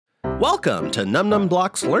Welcome to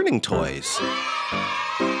Numberblocks Learning Toys.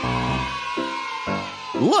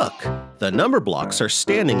 Look, the Numberblocks are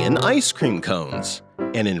standing in ice cream cones,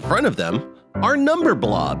 and in front of them are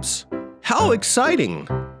numberblobs. How exciting!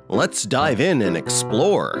 Let's dive in and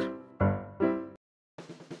explore.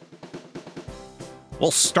 We'll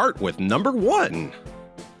start with number 1.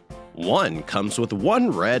 1 comes with 1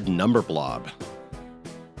 red numberblob.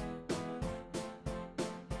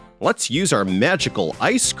 Let's use our magical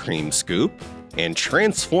ice cream scoop and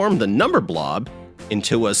transform the numberblob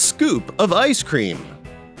into a scoop of ice cream.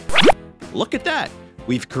 Look at that!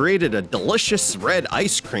 We've created a delicious red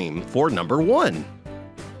ice cream for number 1.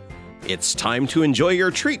 It's time to enjoy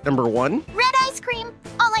your treat, number 1. Red ice cream!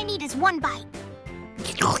 All I need is 1 bite.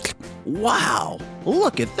 Wow!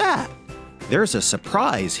 Look at that! There's a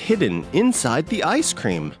surprise hidden inside the ice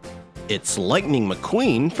cream. It's Lightning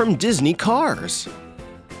McQueen from Disney Cars.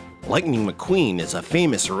 Lightning McQueen is a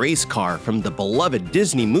famous race car from the beloved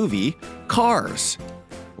Disney movie, Cars.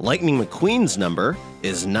 Lightning McQueen's number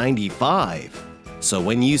is 95. So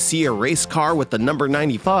when you see a race car with the number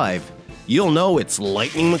 95, you'll know it's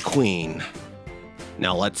Lightning McQueen.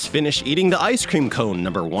 Now let's finish eating the ice cream cone,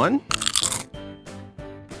 number 1.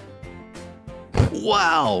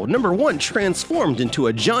 Wow, number 1 transformed into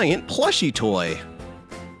a giant plushie toy.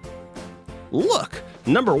 Look,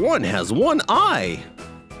 number 1 has 1 eye.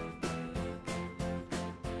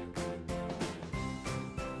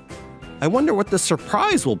 I wonder what the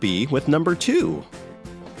surprise will be with number 2.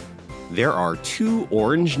 There are 2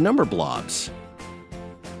 orange numberblobs.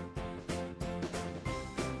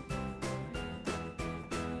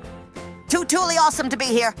 Truly awesome to be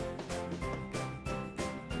here.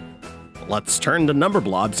 Let's turn the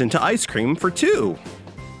numberblobs into ice cream for 2.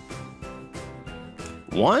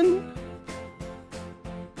 1,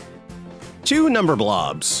 2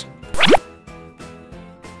 numberblobs.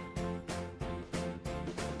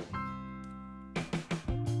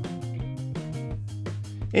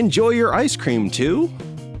 Enjoy your ice cream, 2.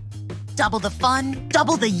 Double the fun,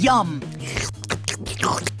 double the yum.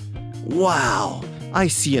 Wow, I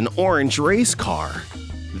see an orange race car.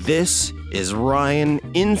 This is Ryan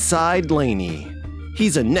Inside Laney.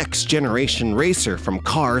 He's a next-generation racer from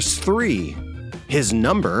Cars 3. His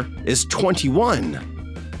number is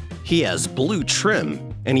 21. He has blue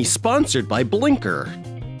trim, and he's sponsored by Blinker.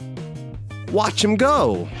 Watch him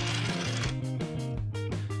go!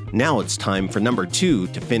 Now it's time for number 2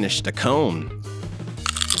 to finish the cone.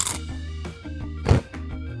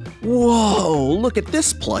 Whoa, look at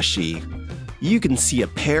this plushie. You can see a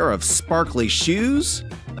pair of sparkly shoes,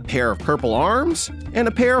 a pair of purple arms, and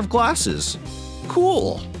a pair of glasses.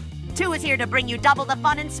 Cool. 2 is here to bring you double the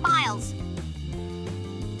fun and smiles.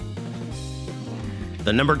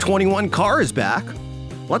 The number 21 car is back.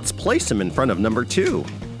 Let's place him in front of number 2.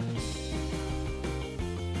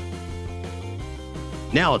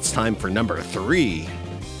 Now it's time for number 3.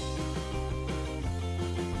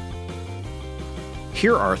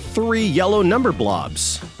 Here are 3 yellow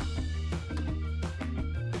numberblobs.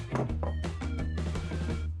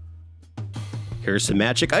 Here's the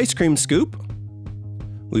magic ice cream scoop.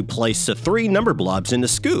 We place the 3 numberblobs in the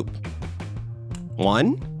scoop.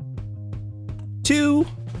 1, 2,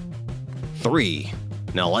 3.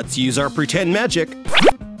 Now let's use our pretend magic.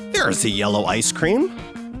 There's the yellow ice cream.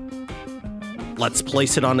 Let's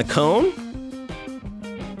place it on a cone.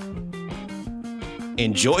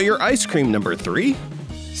 Enjoy your ice cream, number 3.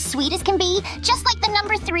 Sweet as can be, just like the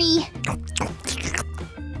number 3.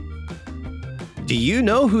 Do you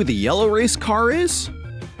know who the yellow race car is?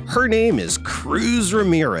 Her name is Cruz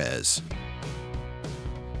Ramirez.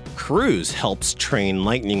 Cruz helps train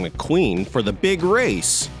Lightning McQueen for the big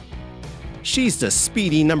race. She's the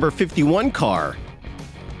speedy number 51 car.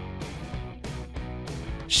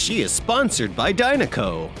 She is sponsored by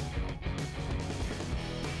Dynaco.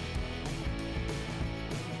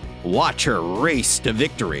 Watch her race to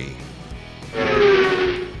victory.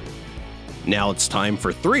 Now it's time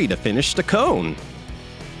for 3 to finish the cone.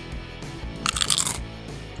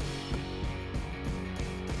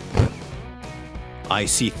 I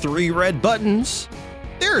see 3 red buttons.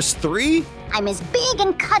 There's 3. I'm as big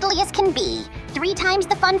and cuddly as can be. 3 times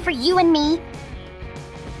the fun for you and me.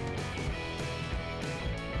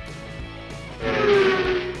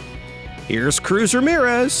 Here's Cruz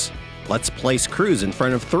Ramirez. Let's place Cruz in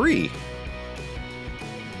front of 3.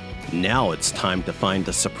 Now it's time to find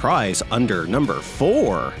the surprise under number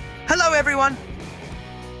 4. Hello, everyone.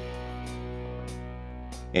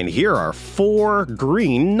 And here are 4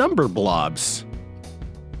 green numberblobs.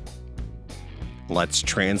 Let's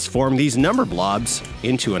transform these numberblobs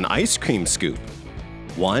into an ice cream scoop.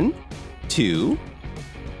 1, 2,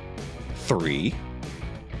 3,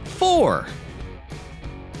 4.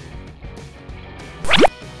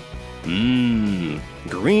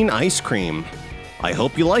 Green ice cream. I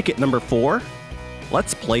hope you like it, number 4.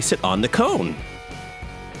 Let's place it on the cone.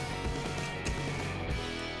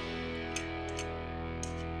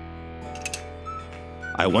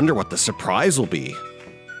 I wonder what the surprise will be.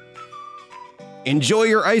 Enjoy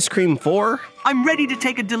your ice cream, 4. I'm ready to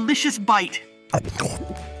take a delicious bite.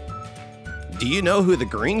 Do you know who the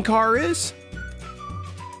green car is?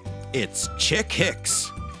 It's Chick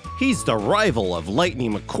Hicks. He's the rival of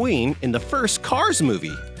Lightning McQueen in the first Cars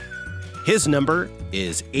movie. His number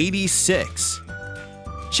is 86.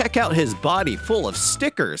 Check out his body full of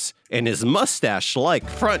stickers and his mustache-like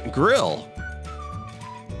front grille.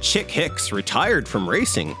 Chick Hicks retired from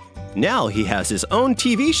racing. Now he has his own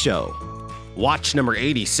TV show. Watch number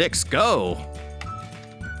 86 go.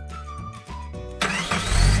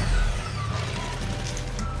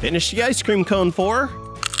 Finish the ice cream cone, 4.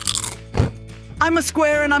 I'm a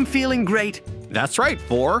square and I'm feeling great. That's right,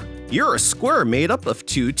 4. You're a square made up of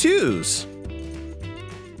 2 2s.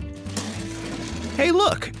 Hey,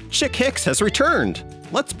 look! Chick Hicks has returned.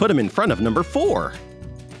 Let's put him in front of number 4.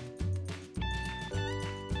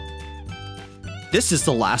 This is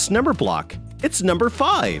the last number block. It's number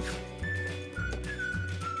 5.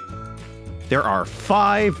 There are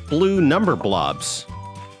 5 blue number blobs.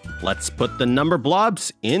 Let's put the number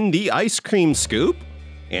blobs in the ice cream scoop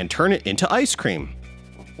and turn it into ice cream.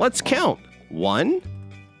 Let's count. 1,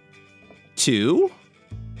 2,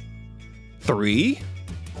 3,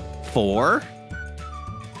 4,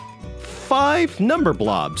 5 number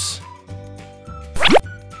blobs.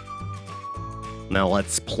 Now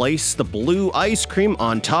let's place the blue ice cream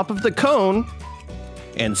on top of the cone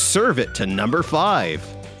and serve it to number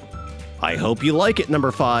 5. I hope you like it,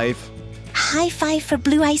 number 5. High five for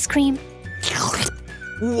blue ice cream.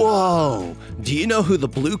 Whoa! Do you know who the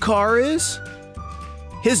blue car is?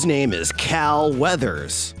 His name is Cal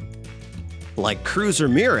Weathers. Like Cruz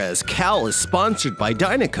Ramirez, Cal is sponsored by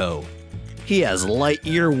Dynaco. He has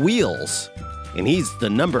Lightyear wheels, and he's the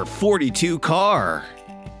number 42 car.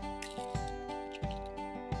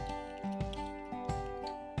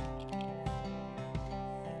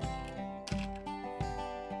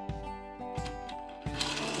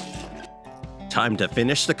 Time to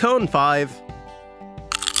finish the cone, 5.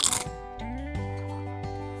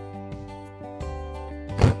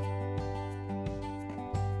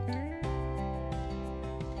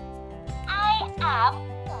 I have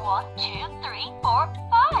 1, 2, 3, 4,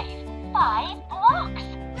 5. 5 blocks.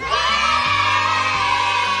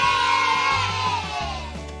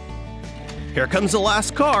 Here comes the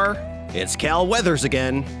last car. It's Cal Weathers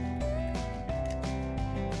again.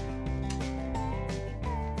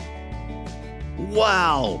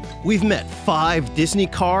 Wow! We've met 5 Disney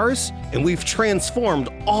cars, and we've transformed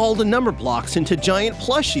all the number blocks into giant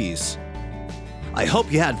plushies. I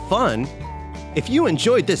hope you had fun. If you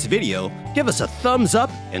enjoyed this video, give us a thumbs up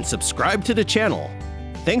and subscribe to the channel.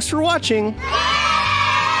 Thanks for watching!